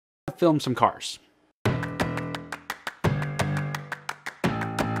film some cars.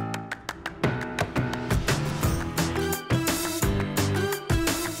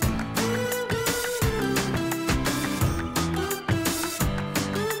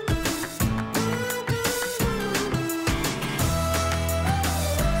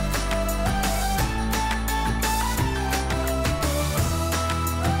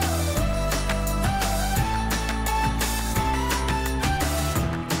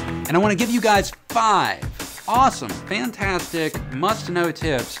 And I want to give you guys 5 awesome, fantastic, must-know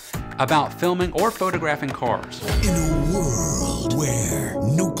tips about filming or photographing cars. In a world where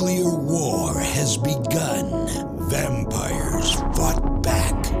nuclear war has begun, vampires fought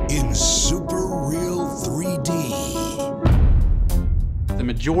back in super real 3D. The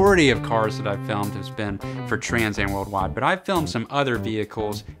majority of cars that I've filmed has been for Trans Am Worldwide, but I've filmed some other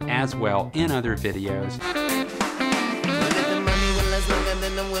vehicles as well in other videos.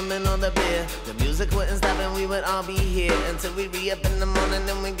 The women on the beer, the music wouldn't stop and we would all be here until we re-up in the morning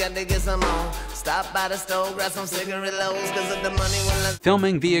and we got to get some more. Stop by the store, grab some cigarette loads cause of the money when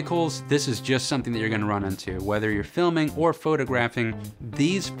Filming vehicles, this is just something that you're gonna run into. Whether you're filming or photographing,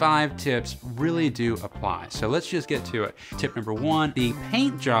 these 5 tips really do apply. So let's just get to it. Tip number 1, the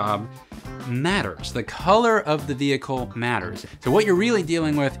paint job matters. The color of the vehicle matters. So what you're really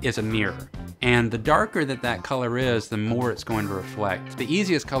dealing with is a mirror. And the darker that color is, the more it's going to reflect. The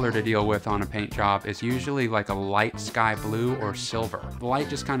easiest color to deal with on a paint job is usually like a light sky blue or silver. The light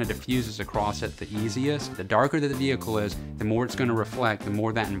just kind of diffuses across it the easiest. The darker that the vehicle is, the more it's going to reflect, the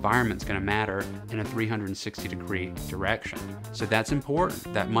more that environment's going to matter in a 360-degree direction. So that's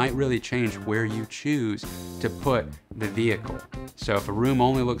important. That might really change where you choose to put the vehicle. So if a room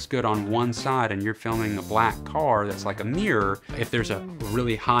only looks good on one side and you're filming a black car that's like a mirror, if there's a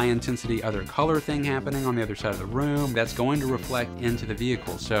really high intensity other color thing happening on the other side of the room, that's going to reflect into the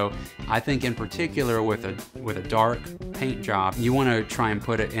vehicle. So I think in particular with a dark paint job, you want to try and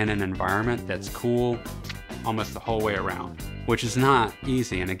put it in an environment that's cool almost the whole way around, which is not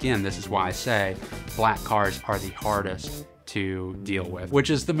easy. And again, this is why I say black cars are the hardest to deal with, which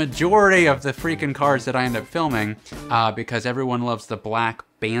is the majority of the freaking cars that I end up filming because everyone loves the black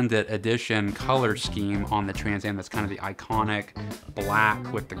Bandit edition color scheme on the Trans Am. That's kind of the iconic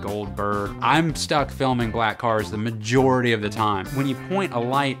black with the gold bird. I'm stuck filming black cars the majority of the time. When you point a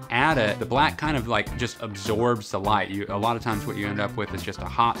light at it, the black kind of like just absorbs the light. A lot of times what you end up with is just a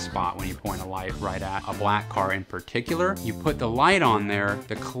hot spot when you point a light right at a black car in particular. You put the light on there,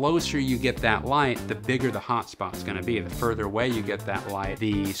 the closer you get that light, the bigger the hot spot's gonna be. The further away you get that light,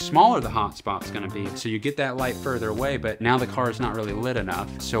 the smaller the hot spot's gonna be. So you get that light further away, but now the car is not really lit enough.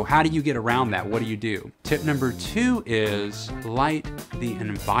 So how do you get around that? What do you do? Tip number 2 is light the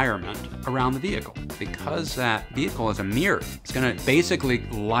environment around the vehicle. Because that vehicle is a mirror, it's gonna basically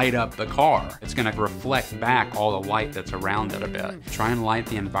light up the car. It's gonna reflect back all the light that's around it a bit. Try and light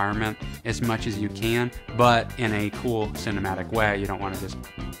the environment as much as you can, but in a cool cinematic way. You don't wanna just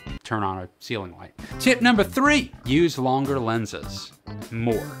turn on a ceiling light. Tip number 3, use longer lenses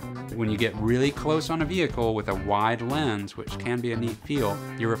more. When you get really close on a vehicle with a wide lens, which can be a neat feel,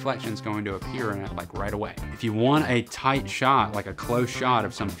 your reflection's going to appear in it like right away. If you want a tight shot, like a close shot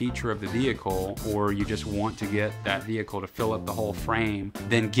of some feature of the vehicle, or you just want to get that vehicle to fill up the whole frame,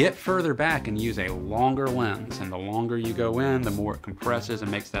 then get further back and use a longer lens. And the longer you go in, the more it compresses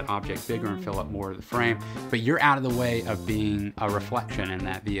and makes that object bigger and fill up more of the frame. But you're out of the way of being a reflection in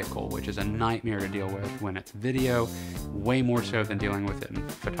that vehicle, which is a nightmare to deal with when it's video, way more so than dealing with it in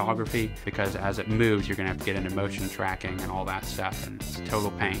photography, because as it moves, you're gonna have to get into motion tracking and all that stuff, and it's a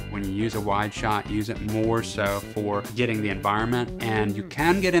total pain. When you use a wide shot, use it more so for getting the environment, and you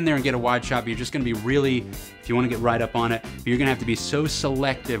can get in there and get a wide shot, but you're just gonna be really, if you wanna get right up on it, you're gonna have to be so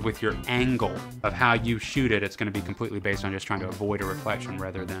selective with your angle of how you shoot it. It's gonna be completely based on just trying to avoid a reflection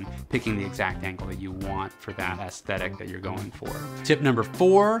rather than picking the exact angle that you want for that aesthetic that you're going for. Tip number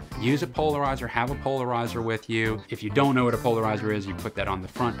 4, use a polarizer, have a polarizer with you. If you don't know what a polarizer is, you put that on the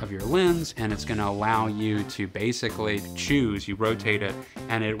front of your lens, and it's gonna allow you to basically choose, you rotate it,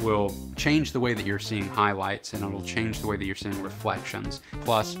 and it will change the way that you're seeing highlights, and it'll change the way that you're seeing reflections.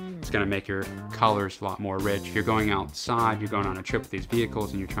 Plus, it's gonna make your colors a lot more rich. If you're going outside, you're going on a trip with these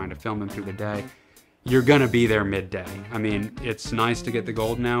vehicles, and you're trying to film them through the day, you're gonna be there midday. I mean, it's nice to get the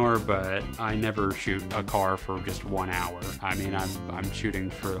golden hour, but I never shoot a car for just 1 hour. I mean, I'm shooting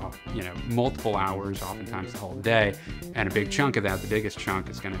for, you know, multiple hours, oftentimes the whole day, and a big chunk of that, the biggest chunk,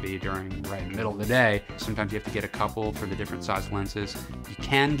 is gonna be during right in the middle of the day. Sometimes you have to get a couple for the different size lenses. You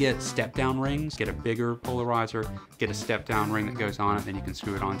can get step-down rings, get a bigger polarizer, get a step-down ring that goes on it, then you can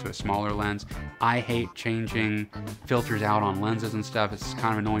screw it onto a smaller lens. I hate changing filters out on lenses and stuff. It's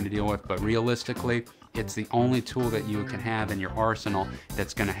kind of annoying to deal with, but realistically, it's the only tool that you can have in your arsenal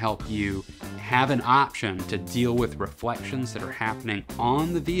that's going to help you have an option to deal with reflections that are happening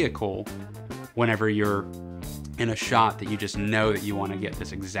on the vehicle whenever you're in a shot that you just know that you want to get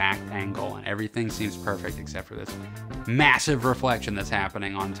this exact angle and everything seems perfect except for this massive reflection that's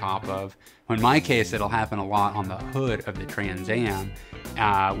happening on top of. In my case, it'll happen a lot on the hood of the Trans Am,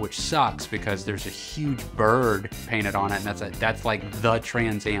 which sucks because there's a huge bird painted on it, and that's like the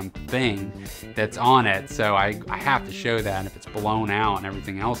Trans Am thing that's on it. So I have to show that, and if it's blown out and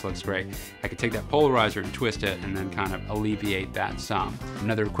everything else looks great, I could take that polarizer and twist it and then kind of alleviate that some.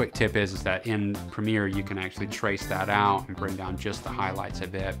 Another quick tip is that in Premiere you can actually trace that out and bring down just the highlights a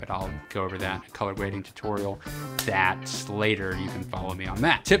bit, but I'll go over that in a color grading tutorial that's later. You can follow me on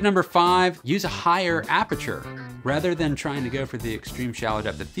that. Tip number 5, use a higher aperture. Rather than trying to go for the extreme shallow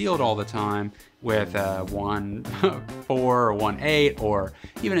depth of field all the time with a 1.4 or 1.8 or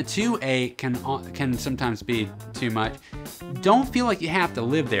even a 2.8 can sometimes be too much. Don't feel like you have to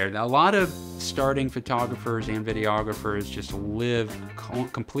live there. A lot of starting photographers and videographers just live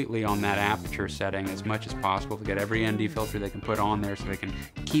completely on that aperture setting as much as possible to get every ND filter they can put on there so they can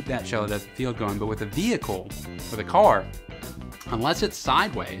keep that shallow depth of field going. But with a vehicle, with a car, unless it's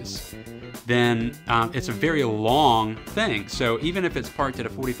sideways, then it's a very long thing. So even if it's parked at a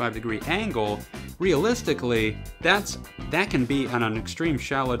 45-degree angle, realistically, that can be on an extreme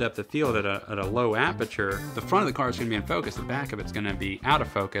shallow depth of field at a low aperture. The front of the car is going to be in focus, the back of it's going to be out of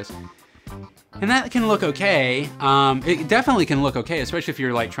focus. And that can look okay. It definitely can look okay, especially if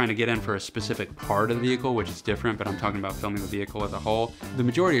you're like trying to get in for a specific part of the vehicle, which is different, but I'm talking about filming the vehicle as a whole. The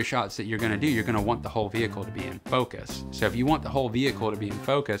majority of shots that you're gonna do, you're gonna want the whole vehicle to be in focus. So if you want the whole vehicle to be in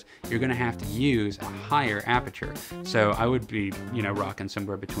focus, you're gonna have to use a higher aperture. So I would be, you know, rocking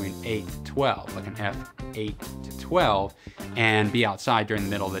somewhere between 8 to 12, like an f8 to 12, and be outside during the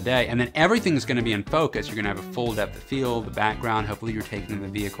middle of the day. And then everything's gonna be in focus. You're gonna have a full depth of field, the background. Hopefully you're taking the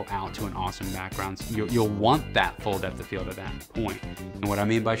vehicle out to an awesome background. You'll want that full depth of field at that point. And what I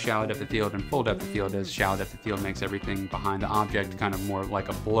mean by shallow depth of field and full depth of field is shallow depth of field makes everything behind the object kind of more like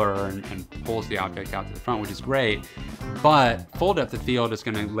a blur and pulls the object out to the front, which is great. But full depth of field is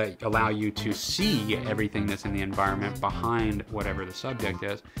going to allow you to see everything that's in the environment behind whatever the subject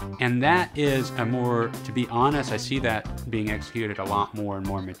is. And that is a more, to be honest, I see that being executed a lot more and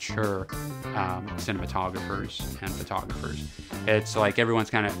more mature cinematographers and photographers. It's like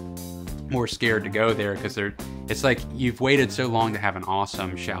everyone's kind of more scared to go there because it's like you've waited so long to have an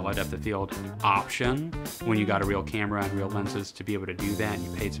awesome shallow depth of field option when you got a real camera and real lenses to be able to do that, and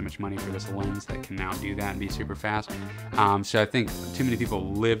you paid so much money for this lens that can now do that and be super fast. So I think too many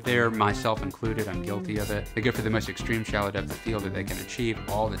people live there, myself included. I'm guilty of it. They go for the most extreme shallow depth of field that they can achieve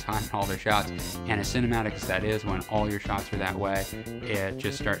all the time in all their shots, and as cinematic as that is, when all your shots are that way, it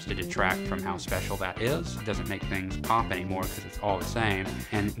just starts to detract from how special that is. It doesn't make things pop anymore because it's all the same.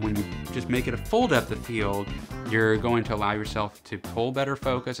 And when you just make it a full depth of field, you're going to allow yourself to pull better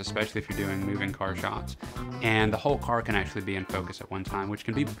focus, especially if you're doing moving car shots. And the whole car can actually be in focus at one time, which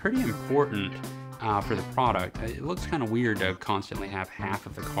can be pretty important for the product. It looks kind of weird to constantly have half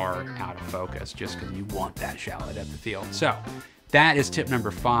of the car out of focus just because you want that shallow depth of field. So that is tip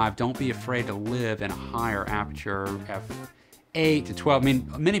number 5. Don't be afraid to live in a higher aperture, f8 to 12. I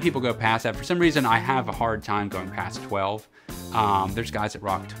mean, many people go past that. For some reason, I have a hard time going past 12. There's guys that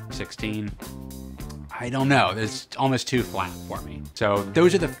rocked 16. I don't know, it's almost too flat for me. So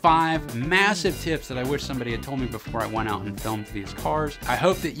those are the 5 massive tips that I wish somebody had told me before I went out and filmed these cars. I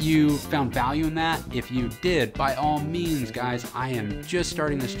hope that you found value in that. If you did, by all means, guys, I am just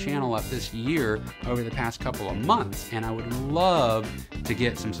starting this channel up this year over the past couple of months, and I would love to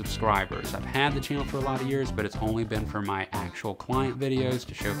get some subscribers. I've had the channel for a lot of years, but it's only been for my actual client videos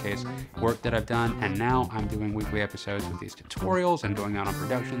to showcase work that I've done, and now I'm doing weekly episodes with these tutorials and going out on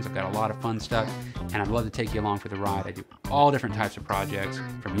productions. I've got a lot of fun stuff, and I'd love to take you along for the ride. I do all different types of projects,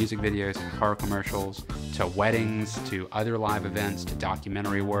 from music videos to car commercials to weddings to other live events to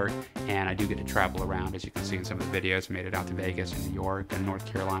documentary work, and I do get to travel around, as you can see in some of the videos. I made it out to Vegas and New York and North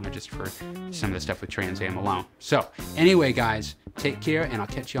Carolina just for some of the stuff with Trans Am alone. So anyway, guys, take care, and I'll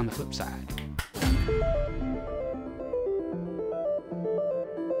catch you on the flip side.